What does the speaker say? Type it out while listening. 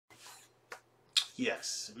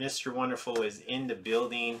Yes, Mr. Wonderful is in the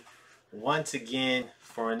building once again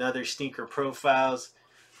for another sneaker profiles.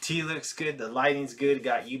 T looks good, the lighting's good,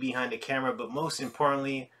 got you behind the camera, but most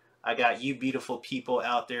importantly, I got you beautiful people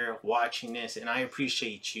out there watching this, and I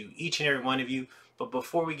appreciate you, each and every one of you. But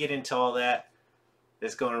before we get into all that,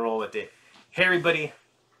 let's go and roll with it. Hey everybody,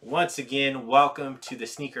 once again, welcome to the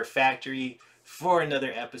Sneaker Factory for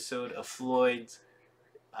another episode of Floyd's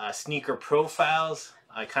sneaker profiles.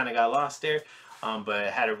 I kind of got lost there, but I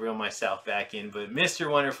had to reel myself back in. But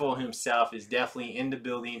Mr. Wonderful himself is definitely in the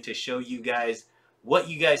building to show you guys what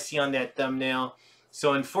you guys see on that thumbnail.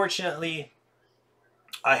 So unfortunately,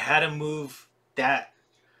 I had to move that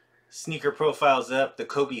sneaker profiles up, the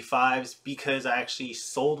Kobe 5s, because I actually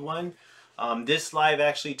sold one. This live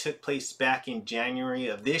actually took place back in January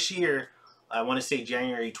of this year. I want to say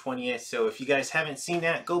January 20th. So if you guys haven't seen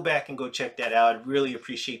that, go back and go check that out. I'd really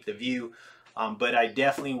appreciate the view. But I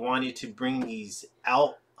definitely wanted to bring these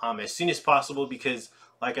out as soon as possible because,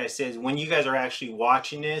 like I said, when you guys are actually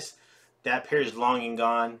watching this, that pair is long and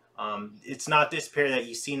gone. It's not this pair that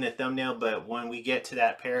you see in the thumbnail, but when we get to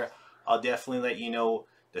that pair, I'll definitely let you know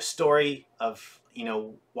the story of,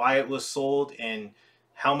 why it was sold and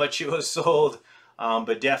how much it was sold.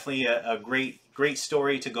 But definitely a great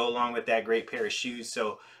story to go along with that great pair of shoes.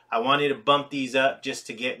 So I wanted to bump these up just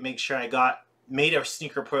to make sure I made a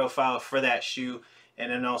sneaker profile for that shoe, and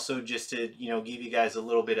then also just to give you guys a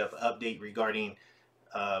little bit of update regarding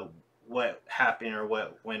what happened or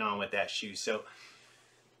what went on with that shoe. So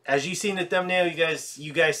as you see in the thumbnail,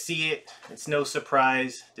 you guys see it. It's no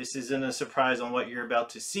surprise. This isn't a surprise on what you're about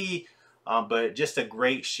to see, but just a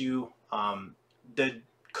great shoe. The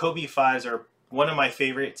Kobe 5s are one of my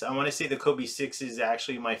favorites. I want to say the Kobe 6 is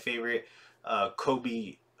actually my favorite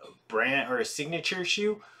Kobe brand or a signature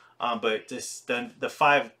shoe. But the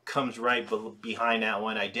 5 comes right behind that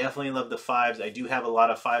one. I definitely love the 5s. I do have a lot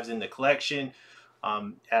of 5s in the collection,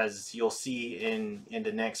 as you'll see in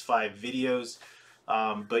the next 5 videos.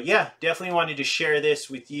 But yeah, definitely wanted to share this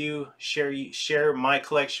with you, share my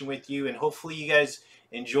collection with you, and hopefully you guys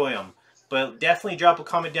enjoy them. But definitely drop a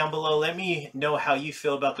comment down below. Let me know how you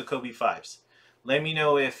feel about the Kobe 5s. Let me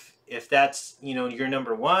know if that's your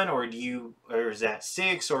number one, or is that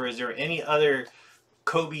 6, or is there any other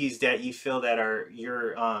Kobe's that you feel that are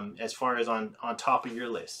your as far as on top of your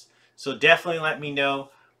list. So definitely let me know.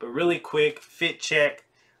 But really quick, fit check.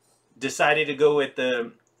 Decided to go with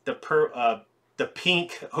the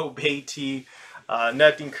pink Obey tee.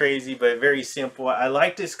 Nothing crazy, but very simple. I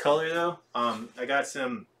like this color though. I got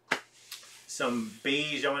some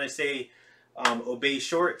beige, I want to say, Obey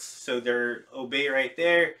shorts. So they're Obey right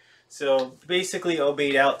there. So basically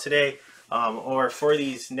Obeyed out today. Or for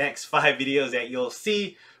these next 5 videos that you'll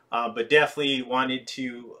see, but definitely wanted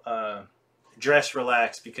to dress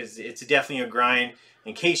relax because it's definitely a grind.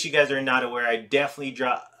 In case you guys are not aware, I definitely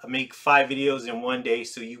make 5 videos in one day,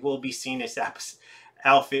 so you will be seeing this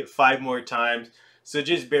outfit 5 more times. So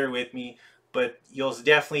just bear with me, but you'll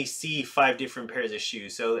definitely see 5 different pairs of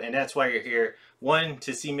shoes. So, and that's why you're here. One,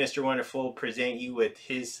 to see Mr. Wonderful present you with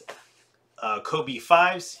his Kobe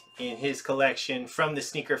 5s in his collection from the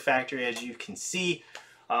Sneaker Factory. As you can see,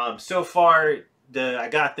 so far I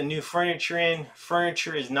got the new furniture in.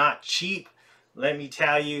 Furniture is not cheap, let me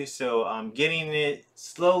tell you. So I'm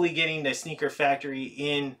slowly getting the Sneaker Factory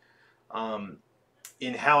in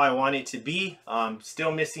how I want it to be.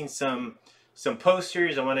 Still missing some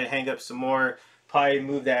posters. I want to hang up some more, probably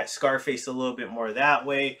move that Scarface a little bit more that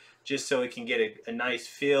way, just so it can get a nice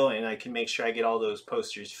feel, and I can make sure I get all those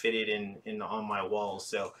posters fitted on my walls.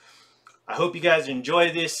 So I hope you guys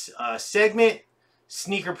enjoy this segment.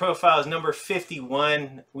 Sneaker profiles number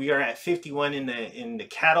 51. We are at 51 in the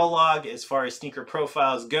catalog as far as sneaker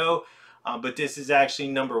profiles go, but this is actually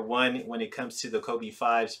number 1 when it comes to the Kobe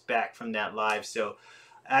 5s back from that live. So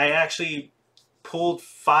I actually pulled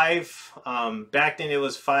 5. Back then it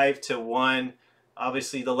was 5-1.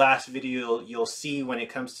 Obviously, the last video you'll see when it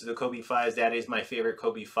comes to the Kobe 5s, that is my favorite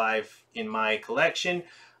Kobe 5 in my collection.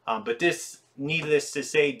 But this, needless to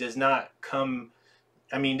say, does not come...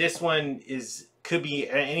 I mean, this one could be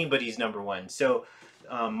anybody's number 1. So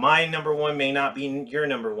my number 1 may not be your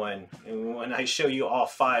number 1 when I show you all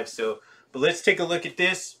 5. So, but let's take a look at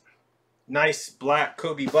this. Nice black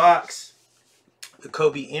Kobe box. The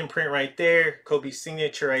Kobe imprint right there. Kobe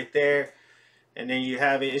signature right there. And then you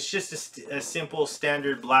have it. It's just a simple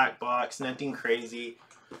standard black box, nothing crazy.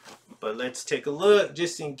 But let's take a look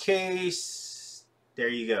just in case. There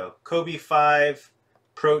you go. Kobe 5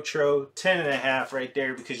 Protro 10.5 right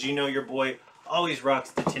there, because your boy always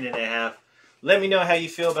rocks the 10.5. Let me know how you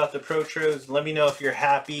feel about the Protros. Let me know if you're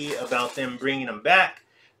happy about them bringing them back.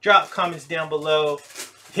 Drop comments down below.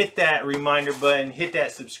 Hit that reminder button. Hit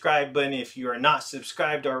that subscribe button if you are not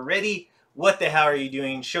subscribed already. What the hell are you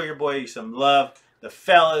doing? Show your boy some love. The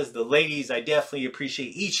fellas, the ladies, I definitely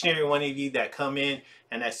appreciate each and every one of you that come in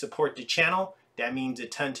and that support the channel. That means a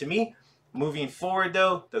ton to me. Moving forward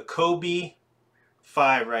though, the Kobe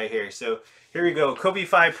 5 right here. So here we go, Kobe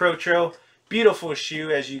 5 Protro. Beautiful shoe,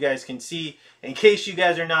 as you guys can see. In case you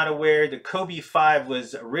guys are not aware, the Kobe 5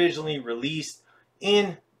 was originally released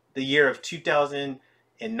in the year of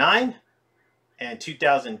 2009 and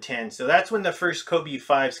 2010. So that's when the first Kobe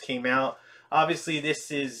 5s came out. Obviously,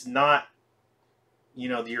 this is not, you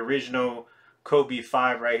know, the original Kobe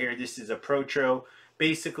 5 right here. This is a Protro.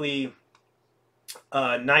 Basically,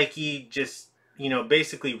 Nike just, you know,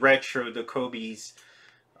 basically retro the Kobe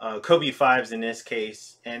 5s in this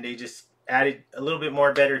case, and they just added a little bit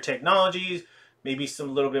more better technologies, maybe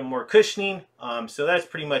some little bit more cushioning. So that's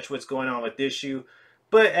pretty much what's going on with this shoe.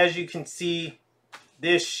 But as you can see,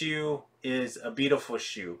 this shoe is a beautiful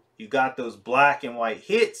shoe. You got those black and white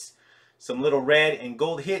hits, some little red and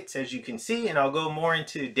gold hits, as you can see, and I'll go more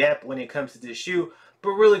into depth when it comes to this shoe.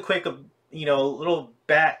 But really quick, you know, a little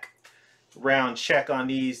background check on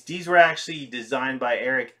these. These were actually designed by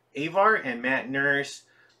Eric Avar and Matt Nurse,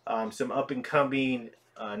 some up-and-coming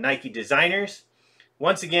Nike designers.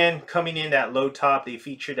 Once again, coming in that low top, they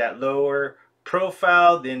feature that lower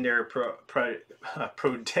profile than their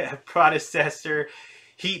predecessor,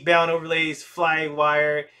 heat-bound overlays, fly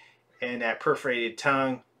wire, and that perforated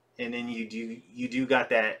tongue. And then you do got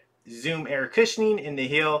that Zoom air cushioning in the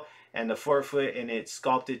heel and the forefoot, and it's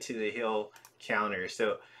sculpted to the heel counter.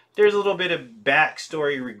 So there's a little bit of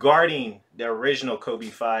backstory regarding the original Kobe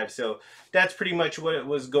 5. So that's pretty much what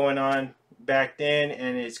was going on back then,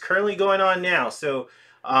 and it's currently going on now. So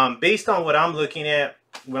based on what I'm looking at,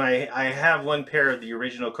 when I have one pair of the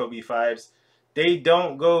original Kobe 5s, they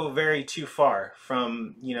don't go very too far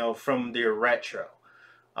from, you know, from their retro.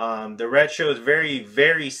 The retro is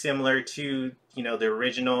very similar to, you know, the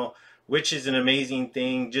original, which is an amazing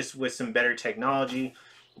thing, just with some better technology.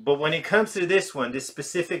 But when it comes to this one, this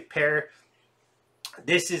specific pair,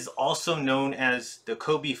 this is also known as the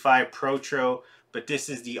Kobe 5 Protro, but this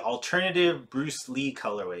is the alternative Bruce Lee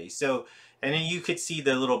colorway. So, and then you could see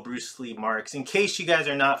the little Bruce Lee marks. In case you guys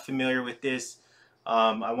are not familiar with this,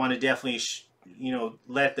 I want to definitely you know,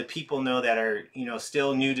 let the people know that are, you know,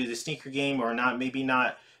 still new to the sneaker game, or not, maybe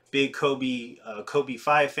not big Kobe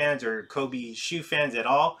 5 fans or Kobe shoe fans at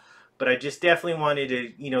all. But I just definitely wanted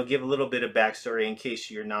to, you know, give a little bit of backstory in case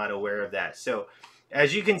you're not aware of that. So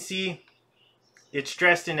as you can see, it's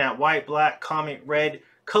dressed in that white, black, comet red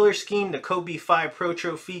color scheme. The Kobe 5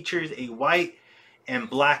 Protro features a white and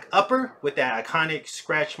black upper with that iconic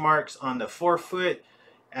scratch marks on the forefoot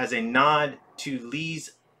as a nod to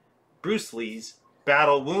Bruce Lee's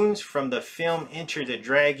battle wounds from the film Enter the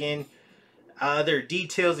Dragon. Other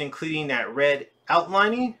details including that red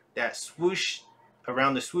outlining, that swoosh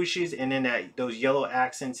around the swooshes, and then those yellow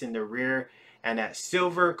accents in the rear, and that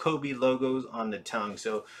silver Kobe logos on the tongue.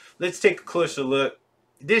 So let's take a closer look.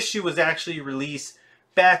 This shoe was actually released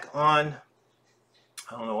back on,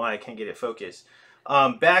 I don't know why I can't get it focused,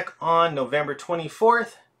 back on November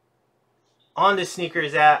 24th on the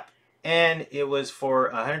Sneakers app, and it was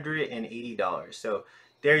for $180. So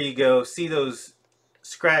there you go. See those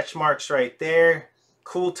scratch marks right there?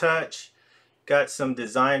 Cool touch. Got some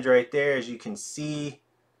designs right there, as you can see.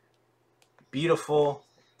 Beautiful.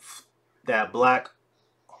 That black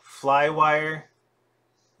fly wire.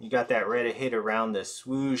 You got that red hit around the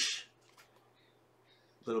swoosh.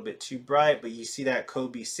 A little bit too bright, but you see that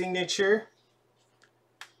Kobe signature.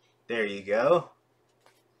 There you go.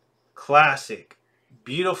 Classic.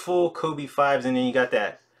 Beautiful Kobe 5s, and then you got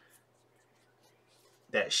that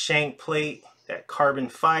shank plate, that carbon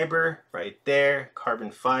fiber right there,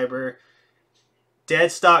 carbon fiber.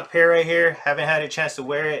 Dead stock pair right here. Haven't had a chance to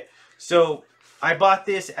wear it. So I bought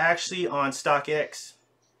this actually on StockX.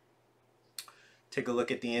 Take a look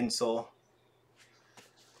at the insole.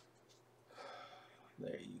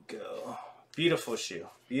 There you go. Beautiful shoe.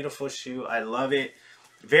 Beautiful shoe. I love it.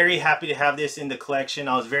 Very happy to have this in the collection.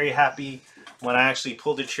 I was very happy when I actually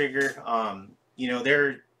pulled the trigger. You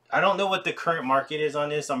know, I don't know what the current market is on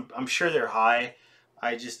this. I'm sure they're high.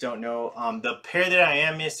 I just don't know. The pair that I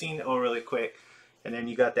am missing, oh, really quick, and then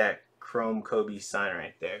you got that chrome Kobe sign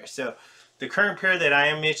right there. So the current pair that I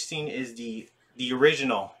am missing is the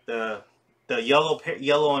original, the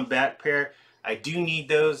yellow and black pair. I do need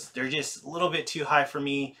those. They're just a little bit too high for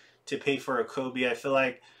me to pay for a Kobe. I feel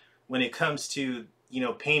like when it comes to, you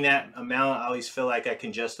know, paying that amount, I always feel like I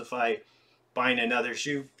can justify buying another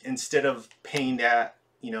shoe instead of paying that,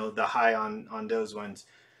 you know, the high on those ones.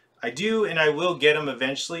 I do and I will get them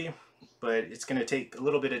eventually, but it's going to take a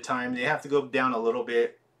little bit of time. They have to go down a little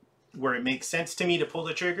bit where it makes sense to me to pull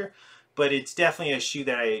the trigger, but it's definitely a shoe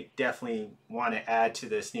that I definitely want to add to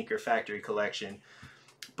the Sneaker Factory collection.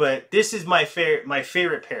 But this is my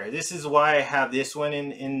favorite pair. This is why I have this one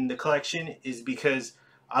in the collection, is because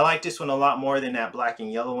I like this one a lot more than that black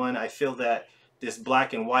and yellow one. I feel that this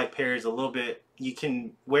black and white pair is a little bit, you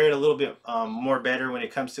can wear it a little bit more better when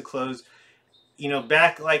it comes to clothes. You know,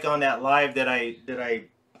 back like on that live that I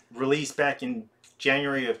released back in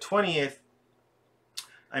January of 20th,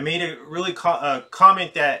 I made a really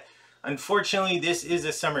comment that unfortunately this is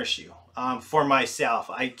a summer shoe for myself.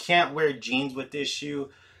 I can't wear jeans with this shoe.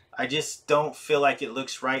 I just don't feel like it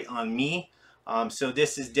looks right on me. So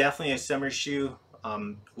this is definitely a summer shoe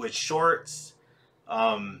with shorts.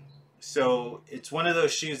 So it's one of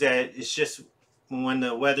those shoes that it's just when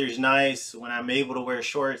the weather's nice, when I'm able to wear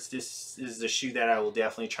shorts, this is the shoe that I will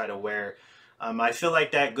definitely try to wear. I feel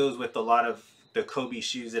like that goes with a lot of the Kobe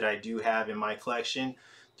shoes that I do have in my collection.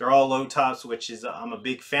 They're all low tops, which is I'm a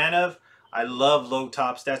big fan of. I love low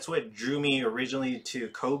tops. That's what drew me originally to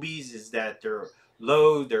Kobe's, is that they're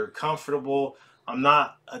low, they're comfortable. I'm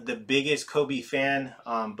not the biggest Kobe fan,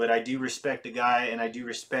 but I do respect the guy and I do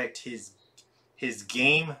respect his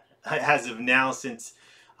game as of now, since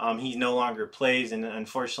he no longer plays and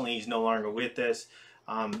unfortunately he's no longer with us.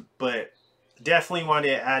 But definitely wanted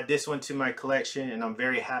to add this one to my collection and I'm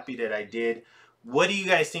very happy that I did. What do you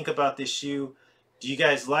guys think about this shoe? Do you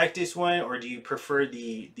guys like this one, or do you prefer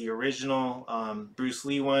the original Bruce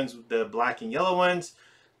Lee ones, the black and yellow ones?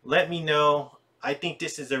 Let me know. I think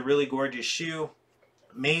this is a really gorgeous shoe.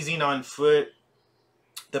 Amazing on foot.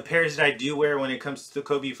 The pairs that I do wear when it comes to the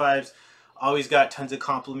Kobe 5s always got tons of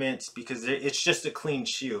compliments because it's just a clean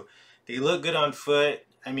shoe. They look good on foot.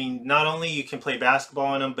 I mean, not only you can play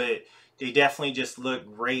basketball in them, but they definitely just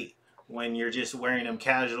look great when you're just wearing them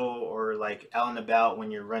casual or like out and about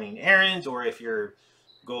when you're running errands, or if you're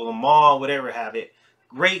go to the mall, whatever have it.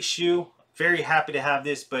 Great shoe. Very happy to have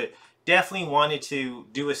this, but definitely wanted to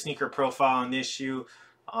do a sneaker profile on this shoe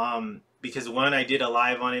because one, I did a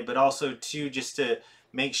live on it, but also two, just to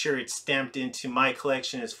make sure it's stamped into my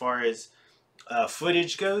collection as far as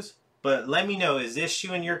footage goes. But let me know, is this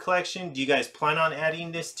shoe in your collection? Do you guys plan on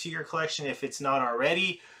adding this to your collection if it's not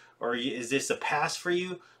already? Or is this a pass for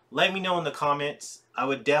you? Let me know in the comments. I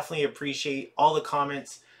would definitely appreciate all the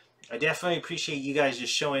comments. I definitely appreciate you guys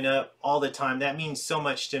just showing up all the time. That means so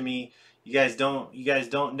much to me. You guys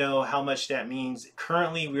don't know how much that means.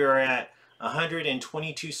 Currently we are at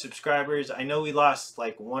 122 subscribers. I know we lost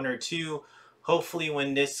like 1 or 2. Hopefully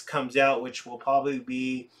when this comes out, which will probably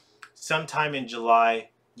be sometime in July,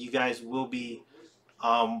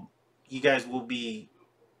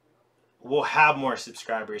 we'll have more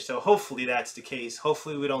subscribers. So hopefully that's the case.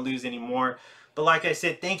 Hopefully we don't lose any more. But like I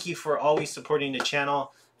said, thank you for always supporting the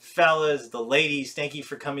channel. Fellas, the ladies, thank you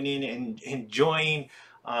for coming in and enjoying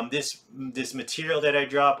this material that I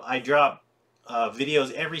drop. I drop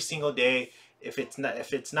videos every single day. If it's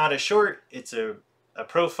not a short, it's a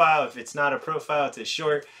profile. If it's not a profile, it's a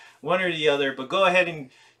short. One or the other. But go ahead and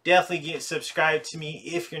definitely get subscribed to me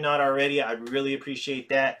if you're not already. I'd really appreciate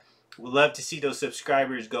that. We'd love to see those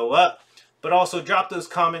subscribers go up. But also drop those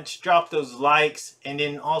comments, drop those likes, and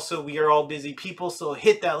then also we are all busy people, so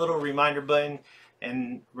hit that little reminder button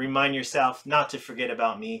and remind yourself not to forget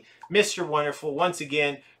about me, Mr. Wonderful, once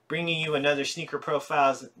again bringing you another sneaker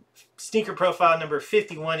profiles. Sneaker profile number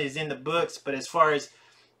 51 is in the books, but as far as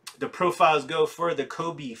the profiles go for the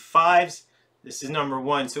Kobe 5s, this is number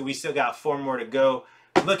 1, so we still got 4 more to go.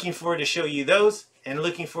 Looking forward to show you those, and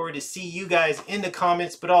looking forward to see you guys in the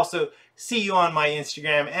comments, but also see you on my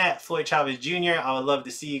Instagram at Floyd Chavez Jr. I would love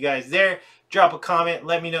to see you guys there. Drop a comment.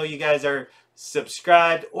 Let me know you guys are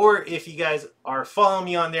subscribed, or if you guys are following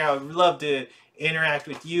me on there, I would love to interact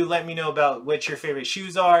with you. Let me know about what your favorite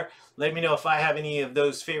shoes are. Let me know if I have any of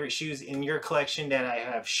those favorite shoes in your collection that I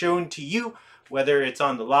have shown to you, whether it's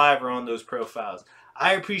on the live or on those profiles.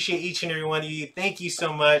 I appreciate each and every one of you. Thank you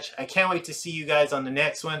so much. I can't wait to see you guys on the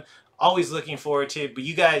next one. Always looking forward to it. But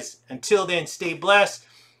you guys, until then, stay blessed.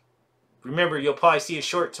 Remember, you'll probably see a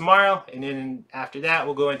short tomorrow, and then after that,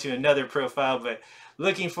 we'll go into another profile. But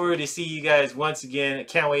looking forward to see you guys once again.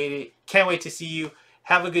 Can't wait to see you.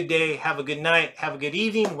 Have a good day. Have a good night. Have a good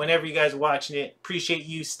evening whenever you guys are watching it. Appreciate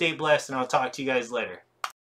you. Stay blessed, and I'll talk to you guys later.